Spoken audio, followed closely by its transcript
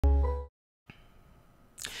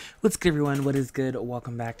What's good, everyone? What is good?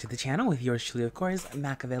 Welcome back to the channel with yours truly, of course,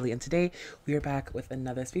 Machiavelli, and today we are back with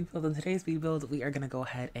another speed build. In today's speed build, we are going to go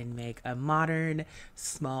ahead and make a modern,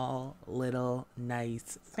 small, little,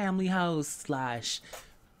 nice family house slash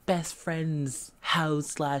best friend's house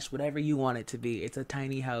slash whatever you want it to be. It's a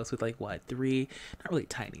tiny house with like what, three, not really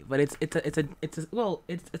tiny, but it's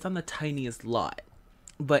on the tiniest lot,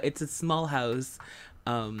 but it's a small house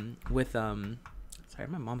with sorry,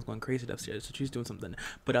 my mom's going crazy upstairs, so she's doing something.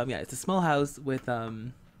 But yeah, it's a small house with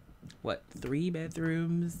what, three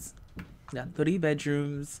bedrooms? Yeah, three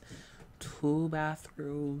bedrooms, two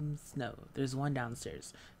bathrooms. No, there's one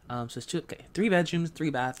downstairs. So it's two. Okay, three bedrooms, three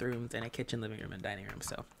bathrooms, and a kitchen, living room, and dining room.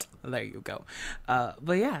 So there you go.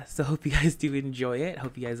 But yeah, so hope you guys do enjoy it.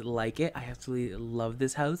 Hope you guys like it. I absolutely love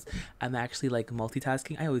this house. I'm actually like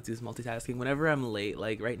multitasking. I always do this multitasking whenever I'm late.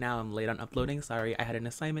 Like right now, I'm late on uploading. Sorry, I had an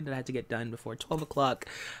assignment that I had to get done before 12 o'clock.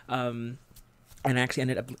 And I actually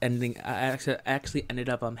ended up ended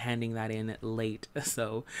up handing that in late.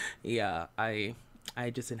 So yeah, I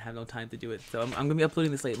just didn't have no time to do it. So I'm gonna be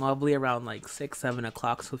uploading this late, probably around like 6-7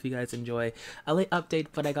 o'clock. So if you guys enjoy a late update,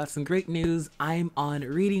 but I got some great news. I'm on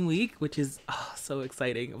reading week, which is so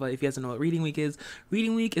exciting. But if you guys don't know what reading week is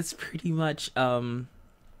pretty much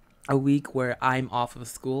a week where I'm off of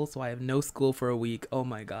school, so I have no school for a week. Oh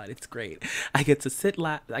my god, it's great. I get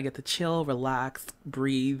to I get to chill, relax,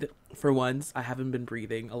 breathe. For once, I haven't been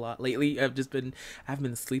breathing a lot lately. I haven't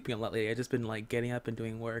been sleeping a lot lately. I've just been like getting up and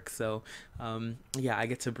doing work. So yeah, I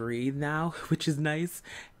get to breathe now, which is nice,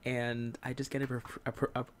 and I just get a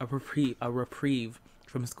reprieve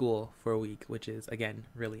from school for a week, which is again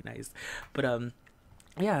really nice. But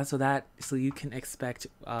yeah, so you can expect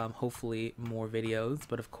hopefully more videos,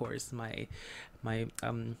 but of course like I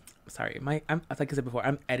said before,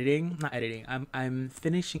 I'm not editing, I'm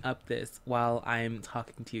finishing up this while I'm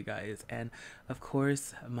talking to you guys, and of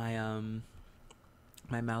course my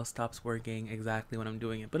mouse stops working exactly when I'm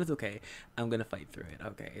doing it, but it's okay. I'm gonna fight through it.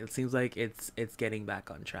 Okay, it seems like it's getting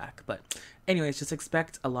back on track. But anyways, just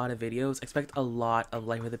expect a lot of videos, expect a lot of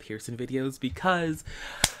Life with a Pearson videos, because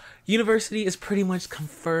university is pretty much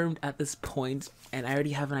confirmed at this point, and I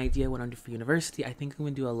already have an idea what I'm doing for university. I think I'm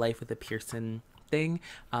gonna do a Life with a Pearson thing,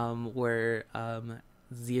 where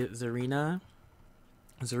Zarina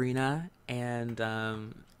and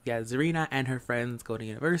Zarina and her friends go to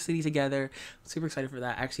university together. I'm super excited for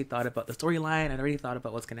that. I actually thought about the storyline. I already thought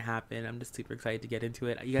about what's gonna happen. I'm just super excited to get into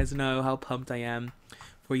it. You guys know how pumped I am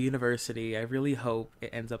for university. I really hope it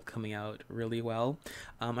ends up coming out really well.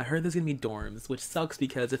 I heard there's gonna be dorms, which sucks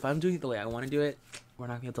because if I'm doing it the way I want to do it, we're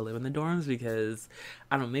not gonna have to live in the dorms, because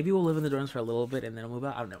I don't know, maybe we'll live in the dorms for a little bit and then I'll move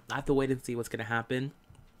out. I don't know. I have to wait and see what's gonna happen.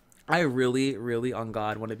 I really, really, on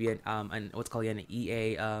God, want to be an what's called an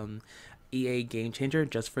EA game changer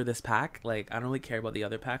just for this pack. Like, I don't really care about the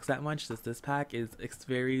other packs that much. This pack is, it's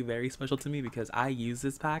very, very special to me because I use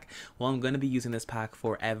this pack. Well, I'm gonna be using this pack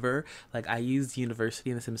forever. Like, I used University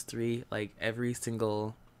in The Sims 3 like every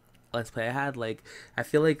single let's play I had. Like, I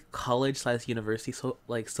feel like college slash university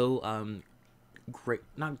great,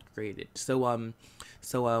 not graded, what's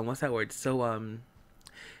that word,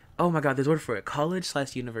 oh my god, there's a word for it. College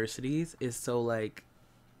slash universities is so like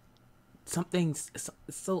something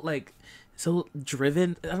so like so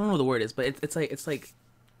driven. I don't know what the word is, but it's like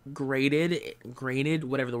graded,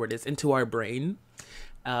 whatever the word is, into our brain.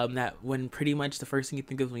 That when pretty much the first thing you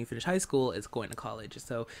think of when you finish high school is going to college.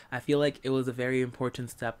 So I feel like it was a very important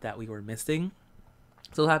step that we were missing.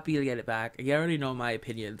 So happy to get it back. You already know my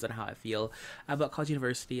opinions on how I feel about college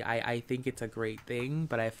university. I think it's a great thing,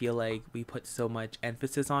 but I feel like we put so much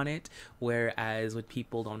emphasis on it, whereas when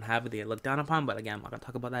people don't have it, they look down upon. But again, I'm not gonna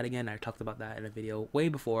talk about that again. I talked about that in a video not way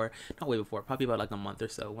before, probably about like a month or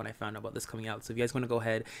so when I found out about this coming out. So if you guys want to go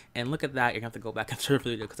ahead and look at that, you're gonna have to go back and search for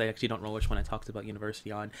the video because I actually don't know which one I talked about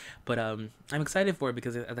university on. But I'm excited for it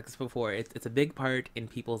because, like I said before, it's a big part in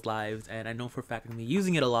people's lives, and I know for a fact I'm gonna be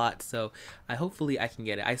using it a lot. So hopefully I can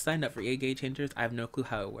get it. I signed up for EA Game Changers. I have no clue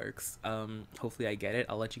how it works. Hopefully I get it.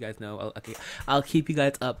 I'll let you guys know. I'll keep you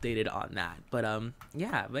guys updated on that. But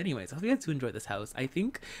yeah. But anyways, I hope you guys do enjoy this house. I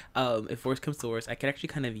think if worst comes to worst, I could actually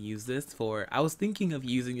kind of use this for. I was thinking of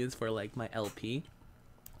using this for like my LP,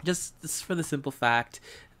 just for the simple fact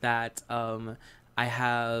that I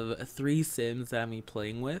have 3 Sims that I'm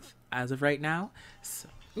playing with as of right now. So,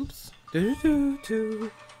 oops.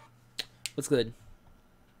 What's good?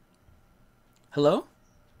 Hello?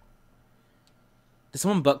 Did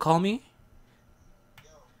someone butt call me?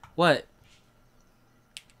 What?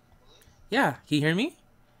 Yeah, can you hear me?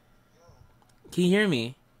 Can you hear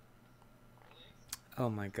me? Oh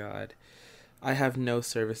my god. I have no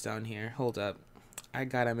service down here. Hold up. I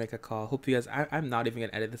gotta make a call. Hope you guys. I'm not even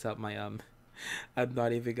gonna edit this out. I'm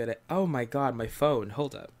not even gonna. Oh my god, my phone.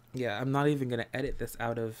 Hold up. Yeah, I'm not even gonna edit this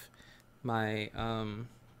out of my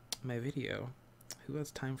my video. Who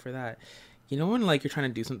has time for that? You know when like you're trying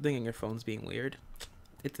to do something and your phone's being weird?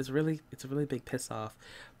 It's a really big piss off.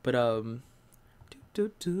 But oh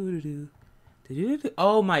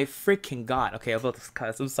my freaking god. Okay, I was about to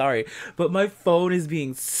cuss. I'm sorry, but my phone is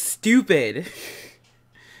being stupid.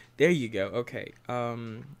 There you go. Okay.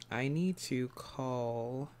 I need to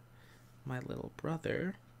call my little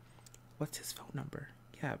brother. What's his phone number?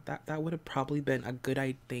 Yeah, that would have probably been a good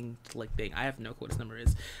thing to like thing. I have no clue what his number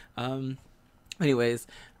is. Anyways,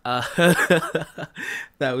 that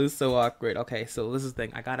was so awkward. Okay, so this is the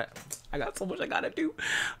thing. I got so much I gotta do.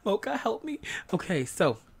 Mocha, help me. Okay,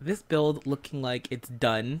 so this build looking like it's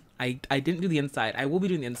done. I didn't do the inside. I will be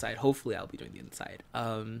doing the inside. Hopefully I'll be doing the inside.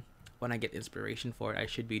 When I get inspiration for it, I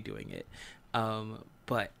should be doing it.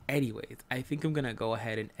 But anyways, I think I'm gonna go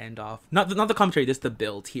ahead and end off not the commentary, just the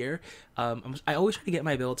build here. I always try to get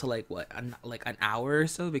my build to like an hour or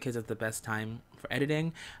so because it's the best time for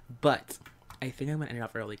editing, but I think I'm gonna end it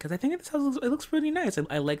off early because I think it looks really nice.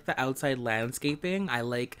 I like the outside landscaping. I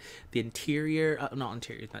like the interior. No,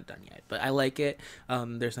 interior is not done yet, but I like it.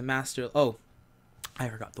 There's a master. Oh, I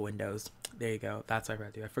forgot the windows. There you go. That's what I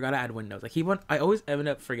forgot to do. I forgot to add windows. I always end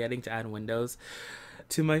up forgetting to add windows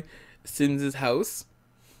to my Sims' house.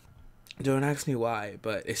 Don't ask me why,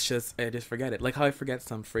 but I just forget it. Like how I forget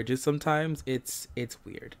some fridges sometimes. It's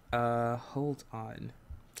weird. Hold on.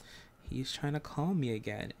 He's trying to call me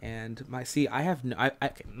again, and my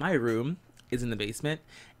room is in the basement,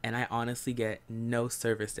 and I honestly get no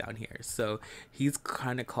service down here. So he's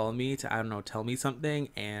kind of calling me to, I don't know, tell me something,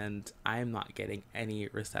 and I'm not getting any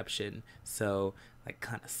reception. So like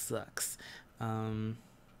kind of sucks.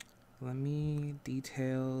 Let me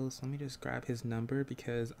just grab his number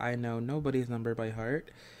because I know nobody's number by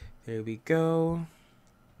heart. There we go.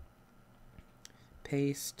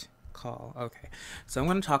 Paste. Call. Okay, so I'm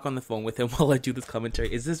gonna talk on the phone with him while I do this commentary.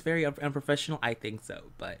 Is this very unprofessional? I think so,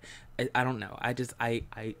 but I don't know. I'm sorry,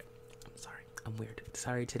 I'm weird.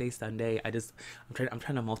 Sorry, today's Sunday. I'm trying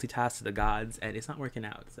to multitask to the gods, and it's not working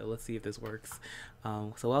out. So let's see if this works.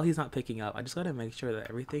 So while he's not picking up, I just gotta make sure that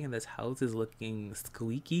everything in this house is looking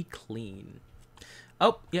squeaky clean.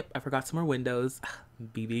 Oh, yep, I forgot some more windows.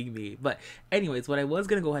 Me. But anyways, what I was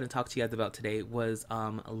going to go ahead and talk to you guys about today was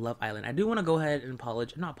Love Island. I do want to go ahead and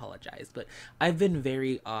not apologize, but I've been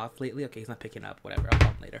very off lately. Okay, he's not picking up. Whatever, I'll call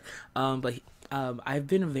him later. I've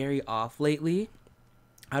been very off lately.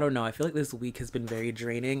 I don't know. I feel like this week has been very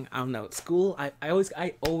draining. I don't know. School, I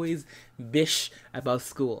always bish about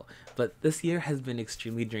school, but this year has been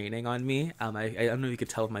extremely draining on me. I don't know if you could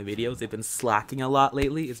tell with my videos. They've been slacking a lot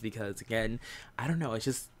lately. It's because, again, I don't know.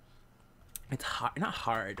 It's hard. Not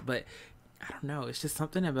hard, but I don't know. It's just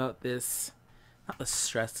something about this, not the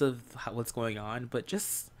stress of what's going on, but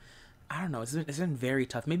just, I don't know. It's been very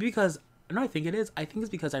tough. Maybe because, no, I think it is. I think it's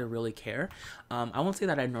because I really care. I won't say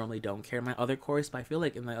that I normally don't care in my other course, but I feel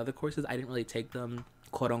like in my other courses, I didn't really take them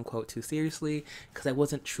quote unquote too seriously because I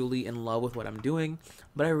wasn't truly in love with what I'm doing.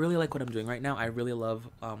 But I really like what I'm doing right now. I really love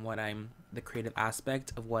the creative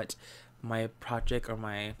aspect of what my project or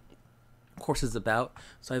my course is about.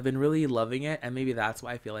 So I've been really loving it, and maybe that's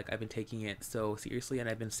why I feel like I've been taking it so seriously, and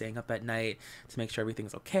I've been staying up at night to make sure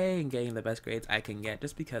everything's okay and getting the best grades I can get,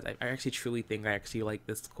 just because I actually truly think I actually like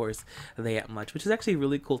this course that much, which is actually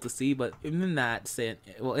really cool to see. But in that sense,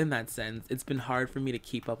 it's been hard for me to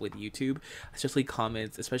keep up with YouTube, especially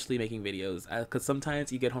comments, especially making videos, because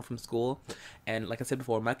sometimes you get home from school, and like I said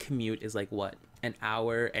before, my commute is like what, an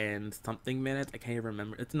hour and something minutes. I can't even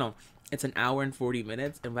remember. It's an hour and 40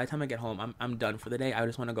 minutes, and by the time I get home, I'm done for the day. I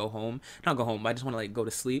just want to go home. Not go home, but I just want to like go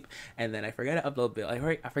to sleep, and then I forget to upload build.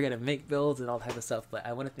 I forget to make builds and all type of stuff. But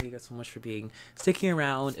I want to thank you guys so much for sticking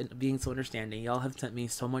around and being so understanding. Y'all have sent me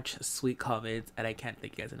so much sweet comments, and I can't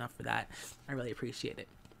thank you guys enough for that. I really appreciate it.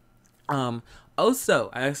 Also,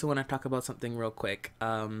 I also want to talk about something real quick.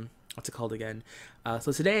 What's it called again?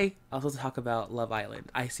 So today I was supposed to talk about Love Island.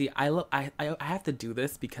 I have to do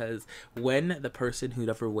this because when the person who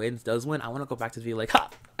never wins does win, I want to go back to be like, ha,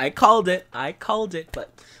 I called it. But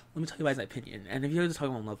let me tell you guys my opinion. And if you're just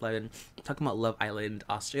talking about Love Island, I'm talking about Love Island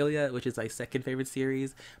Australia, which is my second favorite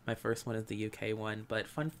series. My first one is the UK one. But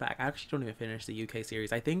fun fact, I actually don't even finish the UK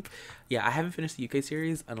series. I haven't finished the UK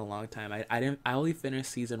series in a long time. I only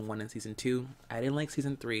finished season 1 and season 2. I didn't like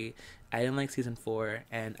season 3. I didn't like season 4,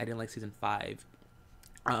 and I didn't like season 5.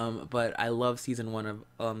 But I love season 1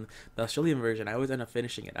 of the Australian version. I always end up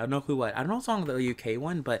finishing it. I don't know who what. I don't know what's wrong with the UK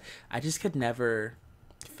one, but I just could never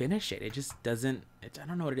finish it. It just doesn't. I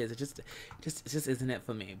don't know what it is. It just isn't it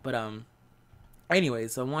for me. But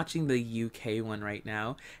anyways, so I'm watching the UK one right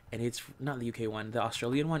now, and it's not the UK one, the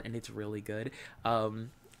Australian one, and it's really good.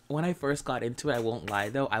 When I first got into it, I won't lie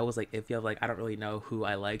though, I was like iffy. Like, I don't really know who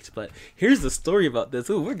I liked, but here's the story about this.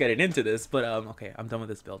 Ooh, we're getting into this. But okay, I'm done with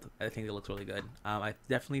this build. I think it looks really good. I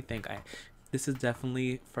definitely think this is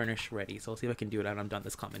definitely furnished ready. So we'll see if I can do it, and I'm done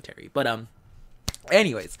this commentary. But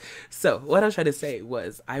anyways, so what I was trying to say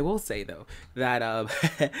was, I will say though that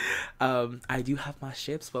I do have my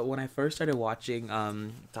ships, but when I first started watching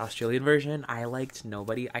the Australian version, I liked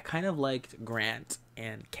nobody. I kind of liked Grant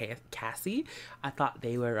and Cassie. I thought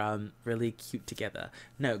they were really cute together.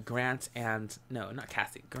 No, Grant and no, not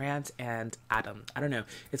Cassie. Grant and Adam. I don't know.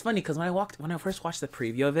 It's funny because when I first watched the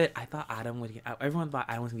preview of it, I thought everyone thought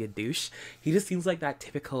Adam was gonna be a douche. He just seems like that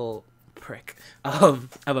typical prick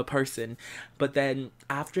of a person. But then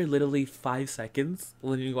after literally 5 seconds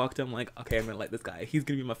when you walked in, I'm like, okay, I'm gonna like this guy. He's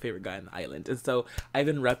gonna be my favorite guy on the island. And so I've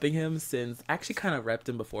been repping him since. I actually kind of repped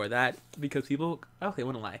him before that because people, okay, I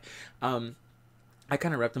wouldn't lie, I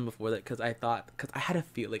kind of repped him before that because I had a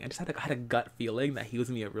feeling, I had a gut feeling that he was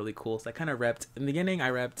gonna be a really cool. So I kind of repped in the beginning.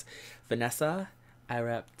 I repped Vanessa, I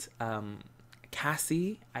repped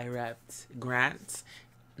Cassie, I repped Garrett,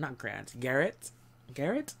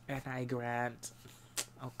 and Grant.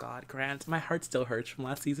 Oh God, Grant. My heart still hurts from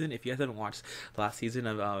last season. If you guys haven't watched the last season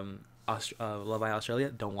of Love Island Australia,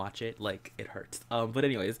 don't watch it. Like, it hurts. But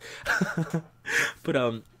anyways,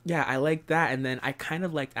 but yeah, I liked that, and then I kind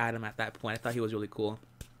of liked Adam at that point. I thought he was really cool.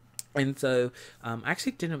 And so, I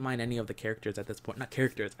actually didn't mind any of the characters at this point. Not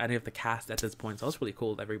characters, any of the cast at this point. So I was really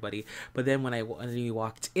cool with everybody. But then when he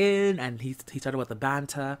walked in and he started with the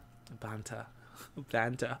banter.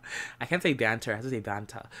 I can't say banter. I have to say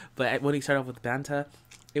banter. But when he started off with banter,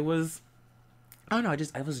 it was, I don't know.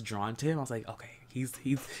 I was drawn to him. I was like, okay, he's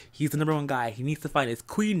the number one guy. He needs to find his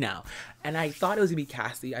queen now. And I thought it was gonna be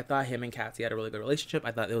Cassie. I thought him and Cassie had a really good relationship.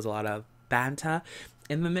 I thought there was a lot of banter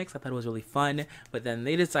in the mix. I thought it was really fun. But then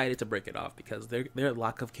they decided to break it off because their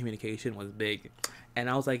lack of communication was big. And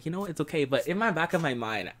I was like, you know what, it's okay. But in my back of my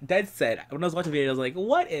mind, dead said, when I was watching the video, I was like,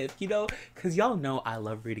 what if, because y'all know I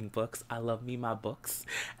love reading books. I love my books.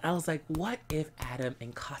 And I was like, what if Adam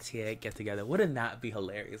and Katya get together? Wouldn't that be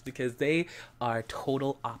hilarious? Because they are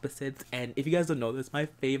total opposites. And if you guys don't know this, my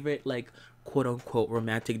favorite, like, quote unquote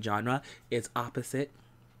romantic genre is opposite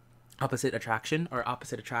attraction, or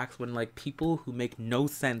opposite attracts, when like people who make no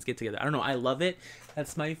sense get together. I don't know, I love it.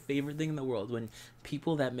 That's my favorite thing in the world, when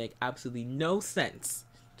people that make absolutely no sense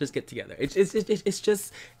just get together. It's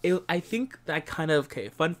just I think that kind of, okay,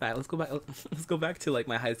 fun fact, let's go back to like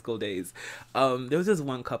my high school days. There was this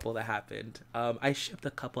one couple that happened. I shipped a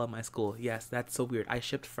couple at my school. Yes, that's so weird. I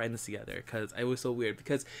shipped friends together because it was so weird,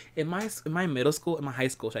 because in my middle school, in my high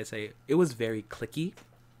school, should I say, it was very cliquey.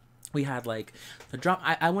 We had like the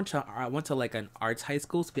drama. I went to like an arts high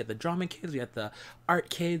school, so we had the drama kids, we had the art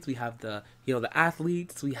kids, we have the the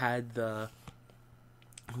athletes, we had the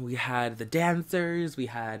dancers, we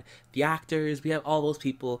had the actors, we have all those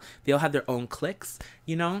people. They all had their own cliques,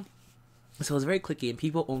 so it was very cliquey, and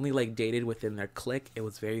people only like dated within their clique. It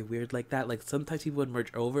was very weird like that. Like, sometimes people would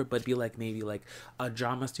merge over, but be like maybe like a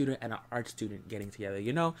drama student and an art student getting together,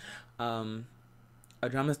 a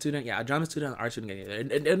drama student and an art student getting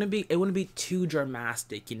together. It wouldn't be too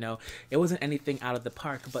dramatic, It wasn't anything out of the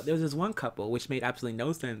park. But there was this one couple which made absolutely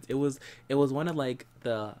no sense. It was one of like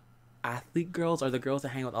the athlete girls, or the girls that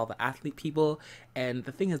hang with all the athlete people. And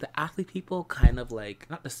the thing is, the athlete people kind of like,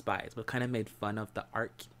 not despise, but kind of made fun of the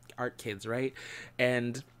art kids, right?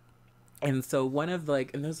 And so one of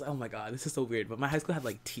like, and there's, oh my God, this is so weird, but my high school had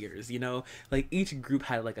like tiers, like each group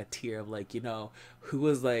had like a tier of like, who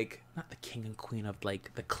was like, not the king and queen of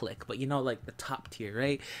like the clique, but like the top tier,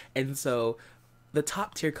 right? And so the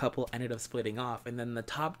top tier couple ended up splitting off, and then the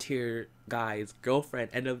top tier guy's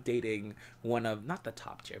girlfriend ended up dating one of, not the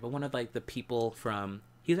top tier, but one of like the people from,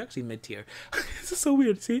 he's actually mid-tier. This is so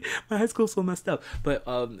weird. See, my high school's so messed up. But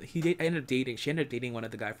she ended up dating one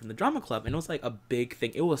of the guy from the drama club, and it was like a big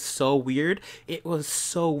thing. It was so weird.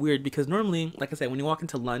 Because normally, like I said, when you walk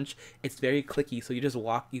into lunch, it's very cliquey. So you just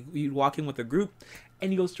you walk in with a group,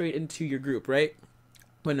 and you go straight into your group, right?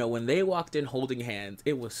 But no, when they walked in holding hands,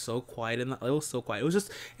 it was so quiet, and it was so quiet.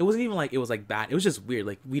 It wasn't even like it was like bad. It was just weird.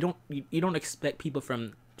 Like, you don't expect people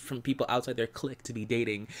from people outside their clique to be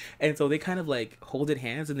dating. And so they kind of like holded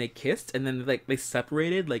hands and they kissed, and then like they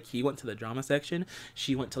separated. Like, he went to the drama section,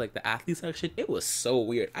 she went to like the athlete section. It was so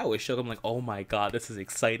weird. I was shook. I'm like, oh my God, this is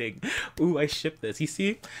exciting. Ooh, I ship this, you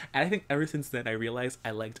see. And I think ever since then I realized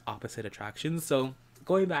I liked opposite attractions. So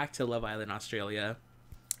going back to Love Island Australia,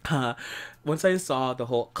 Once I saw the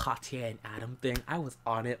whole Katya and Adam thing, I was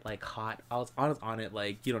on it like hot. I was on it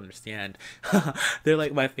like you don't understand. They're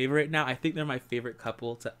like my favorite now. I think they're my favorite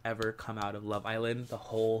couple to ever come out of Love Island, the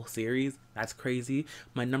whole series. That's crazy.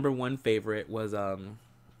 My number one favorite was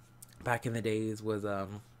back in the days was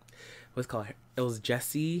what's called, it was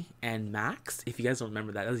Jesse and Max. If you guys don't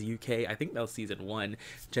remember that, that was UK. I think that was season 1.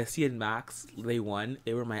 Jesse and Max, they won.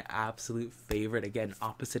 They were my absolute favorite. Again,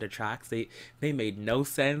 opposite attracts. They made no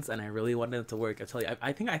sense, and I really wanted them to work. I tell you,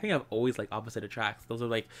 I think I've always liked opposite attracts. Those are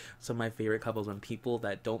like some of my favorite couples, when people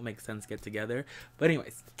that don't make sense get together. But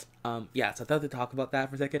anyways, yeah, so I thought to talk about that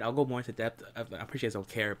for a second. I'll go more into depth. I'm pretty sure I don't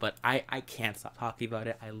care, but I can't stop talking about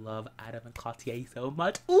it. I love Adam and Katya so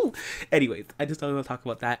much. Ooh. Anyways, I just thought I was gonna talk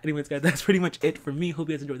about that. Anyways, guys, that's pretty much it for me. Hope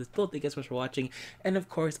you guys enjoyed this build. Thank you guys so much for watching, and of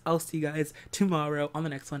course, I'll see you guys tomorrow on the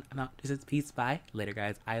next one. I'm out. Just peace. Bye. Later,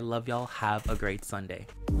 guys. I love y'all. Have a great Sunday.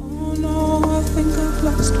 Oh no, I think I've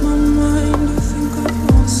lost my mind. I think I've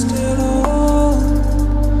lost it all.